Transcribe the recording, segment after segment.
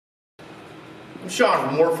I'm Sean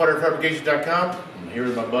from WarfighterFabrication.com. I'm here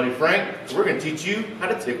with my buddy Frank. We're going to teach you how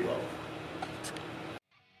to TIG weld.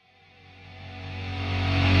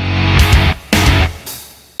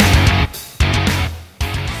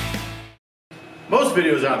 Most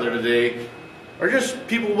videos out there today are just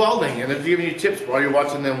people welding and they're giving you tips while you're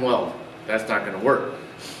watching them weld. That's not going to work.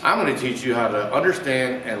 I'm going to teach you how to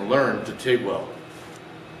understand and learn to TIG weld.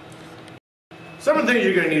 Some of the things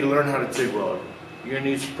you're going to need to learn how to TIG weld. You're going to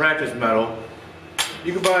need some practice metal.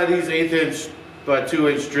 You can buy these 1/8 inch by 2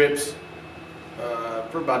 inch strips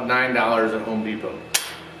for about $9 at Home Depot.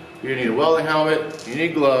 You're going to need a welding helmet, you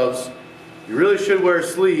need gloves, you really should wear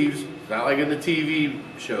sleeves, not like in the TV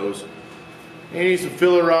shows. You need some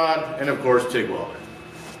filler rod and of course TIG welder.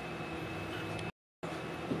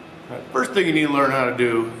 First thing you need to learn how to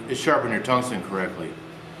do is sharpen your tungsten correctly.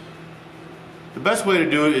 The best way to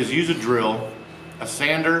do it is use a drill, a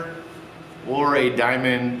sander, or a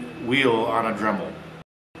diamond wheel on a Dremel.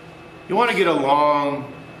 You want to get a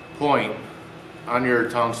long point on your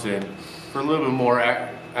tungsten for a little bit more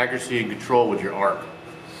accuracy and control with your arc.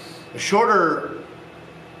 A shorter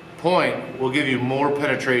point will give you more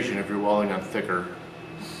penetration if you're welding on thicker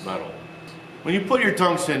metal. When you put your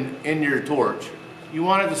tungsten in your torch, you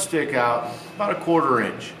want it to stick out about 1/4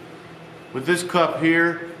 inch. With this cup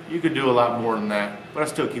here, you could do a lot more than that, but I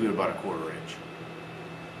still keep it about 1/4 inch.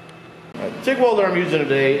 The TIG welder I'm using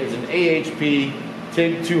today is an AHP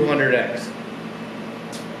TIG 200X.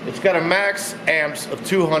 It's got a max amps of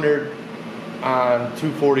 200 on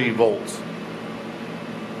 240 volts.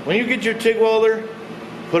 When you get your TIG welder,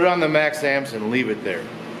 put it on the max amps and leave it there.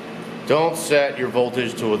 Don't set your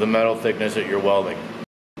voltage to the metal thickness that you're welding.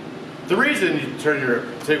 The reason you turn your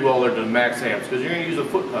TIG welder to max amps is because you're going to use a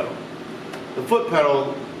foot pedal. The foot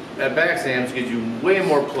pedal at max amps gives you way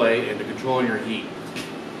more play into controlling your heat.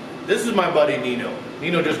 This is my buddy Nino.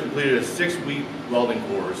 Nino just completed a 6-week welding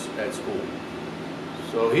course at school.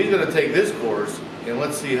 So he's going to take this course and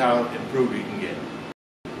let's see how improved he can get.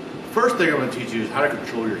 First thing I'm going to teach you is how to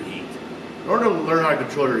control your heat. In order to learn how to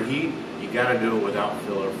control your heat, you got to do it without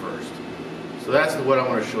filler first. So that's what I'm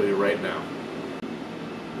going to show you right now.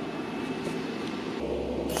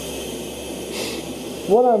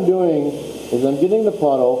 What I'm doing is I'm getting the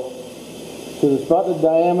puddle to about the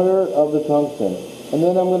diameter of the tungsten, and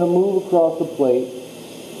then I'm going to move across the plate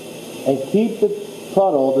and keep the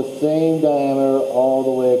puddle the same diameter all the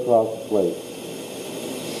way across the plate.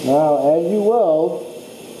 Now as you weld,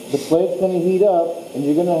 the plate's going to heat up and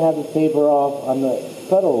you're going to have to taper off on the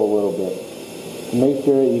puddle a little bit to make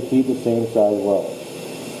sure that you keep the same size weld.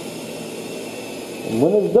 And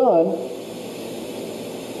when it's done,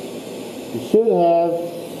 you should have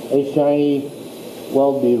a shiny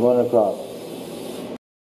weld bead run across.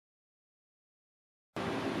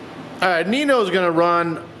 Alright, Nino's going to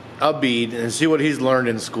run a bead and see what he's learned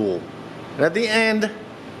in school. And at the end,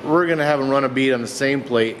 we're going to have him run a bead on the same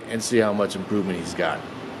plate and see how much improvement he's got.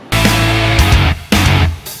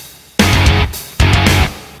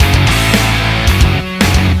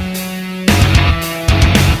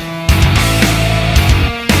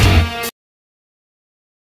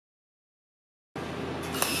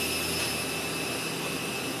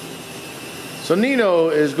 So Nino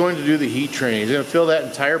is going to do the heat training. He's going to fill that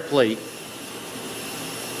entire plate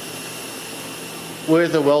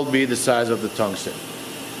with a weld bead the size of the tungsten,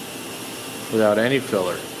 without any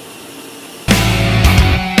filler.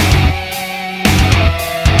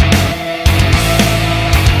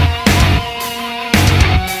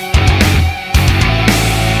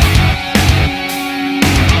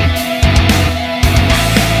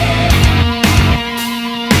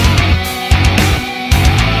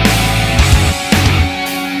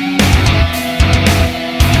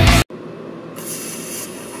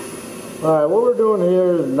 Alright, what we're doing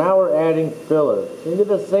here is now we're adding filler. You get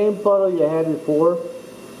the same puddle you had before.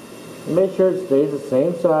 And make sure it stays the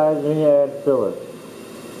same size when you add filler.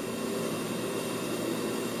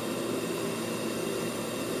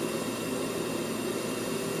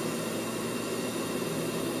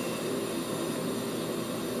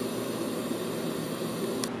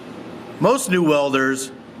 Most new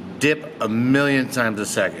welders dip 1,000,000 times a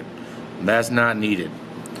second. That's not needed.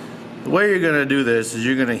 The way you're going to do this is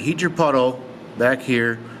you're going to heat your puddle back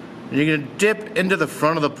here and you're going to dip into the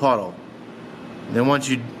front of the puddle. And then once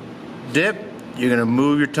you dip, you're going to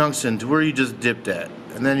move your tungsten to where you just dipped at.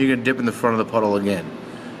 And then you're going to dip in the front of the puddle again.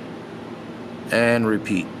 And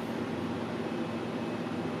repeat.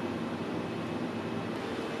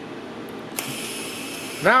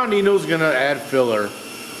 Now Nino's going to add filler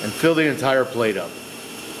and fill the entire plate up.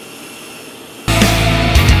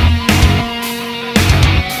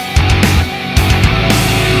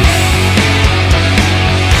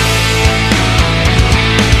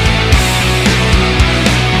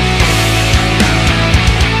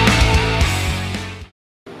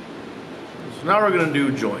 we're going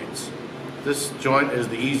to do joints. This joint is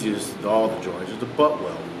the easiest of all the joints. It's a butt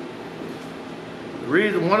weld.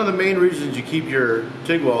 One of the main reasons you keep your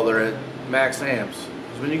TIG welder at max amps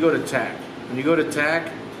is when you go to tack. When you go to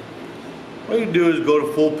tack, all you do is go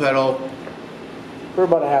to full pedal for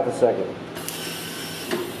about a half a second.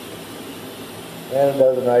 And it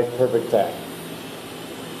does a nice perfect tack.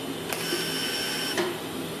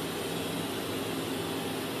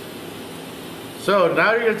 So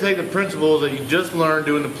now you're going to take the principles that you just learned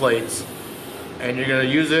doing the plates and you're going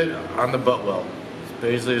to use it on the butt weld. It's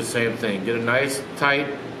basically the same thing. Get a nice tight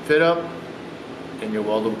fit up and your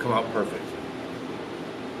weld will come out perfect.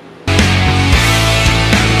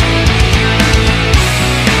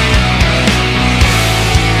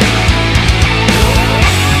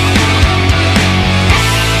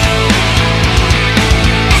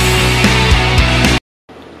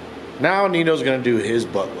 Now Nino's going to do his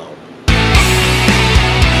butt weld.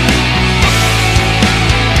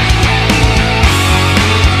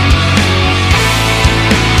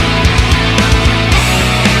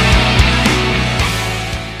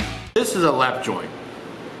 This is a lap joint.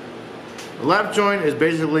 A lap joint is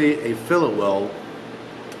basically a fillet weld,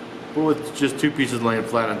 but with just two pieces laying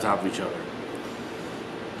flat on top of each other.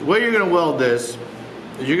 The way you're going to weld this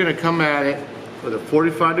is you're going to come at it with a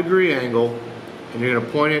 45-degree angle and you're going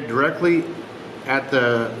to point it directly at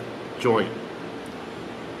the joint.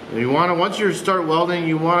 And you want to, once you start welding,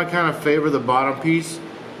 you want to kind of favor the bottom piece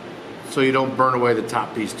so you don't burn away the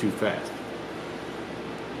top piece too fast.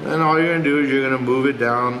 Then all you're going to do is you're going to move it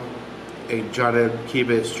down and try to keep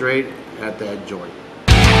it straight at that joint.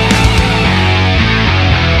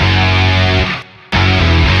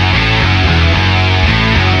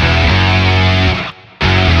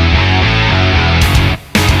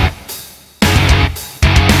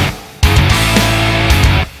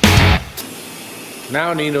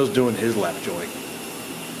 Now Nino's doing his lap joint.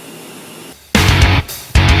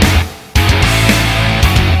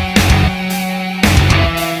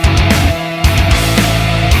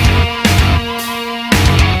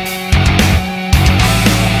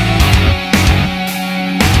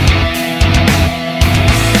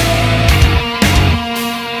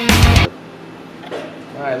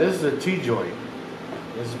 Alright, this is a T-joint.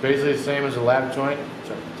 This is basically the same as a lap joint,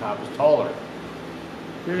 except the top is taller.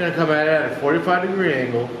 You're going to come at it at a 45-degree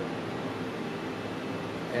angle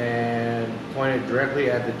and point it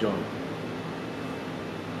directly at the joint.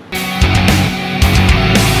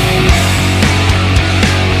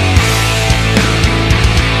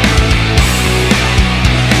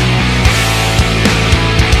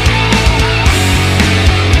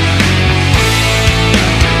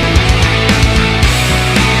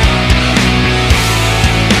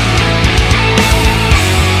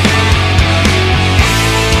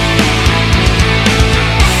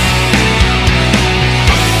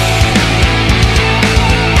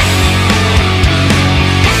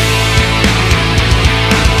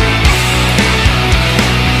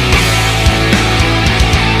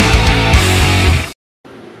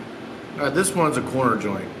 This one's a corner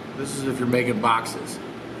joint. This is if you're making boxes.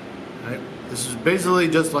 Right? This is basically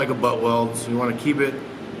just like a butt weld, so you want to keep it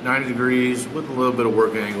 90 degrees with a little bit of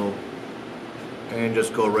work angle and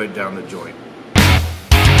just go right down the joint.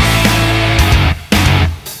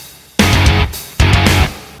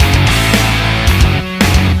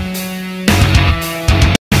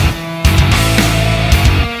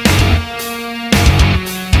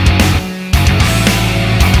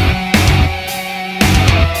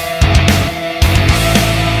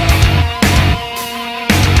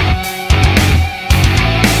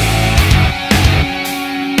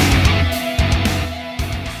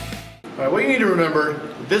 What you need to remember,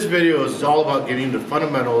 this video is all about giving you the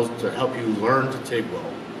fundamentals to help you learn to TIG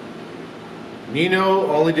weld. Nino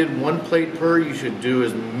only did one plate per. You should do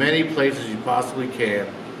as many plates as you possibly can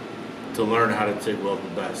to learn how to TIG weld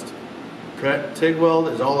the best. TIG weld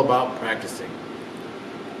is all about practicing.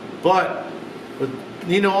 But with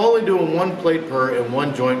Nino only doing one plate per and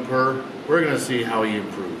one joint per, we're going to see how he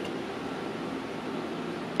improved.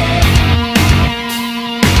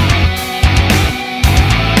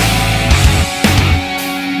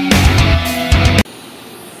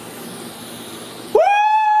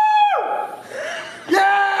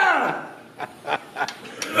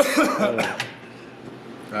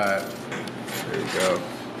 Alright, there you go.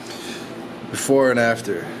 Before and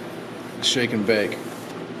after. Shake and bake.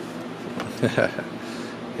 Yeah,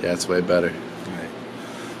 it's way better. Right.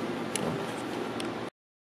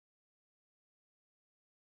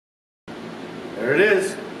 There it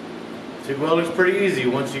is. TIG welding's pretty easy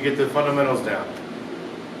once you get the fundamentals down.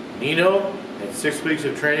 Nino had 6 weeks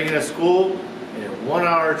of training in a school, and in 1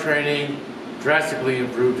 hour training, drastically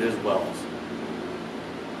improved his welds.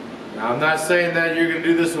 Now, I'm not saying that you're going to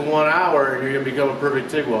do this in 1 hour and you're going to become a perfect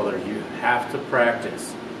TIG welder. You have to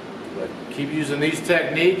practice. But keep using these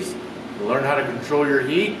techniques, learn how to control your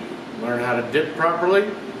heat, learn how to dip properly,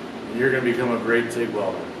 and you're going to become a great TIG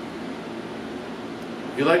welder.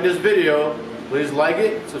 If you like this video, please like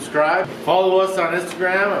it, subscribe, follow us on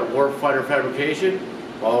Instagram at Warfighter Fabrication,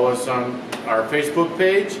 follow us on our Facebook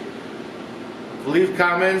page, leave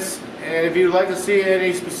comments, and if you'd like to see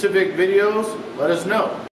any specific videos, let us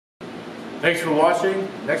know. Thanks for watching.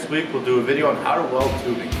 Next week we'll do a video on how to weld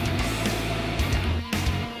tubing.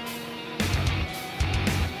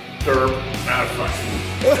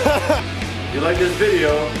 If you like this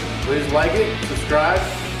video, please like it, subscribe,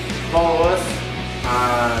 follow us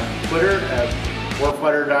on Twitter at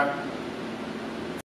warfighter.com.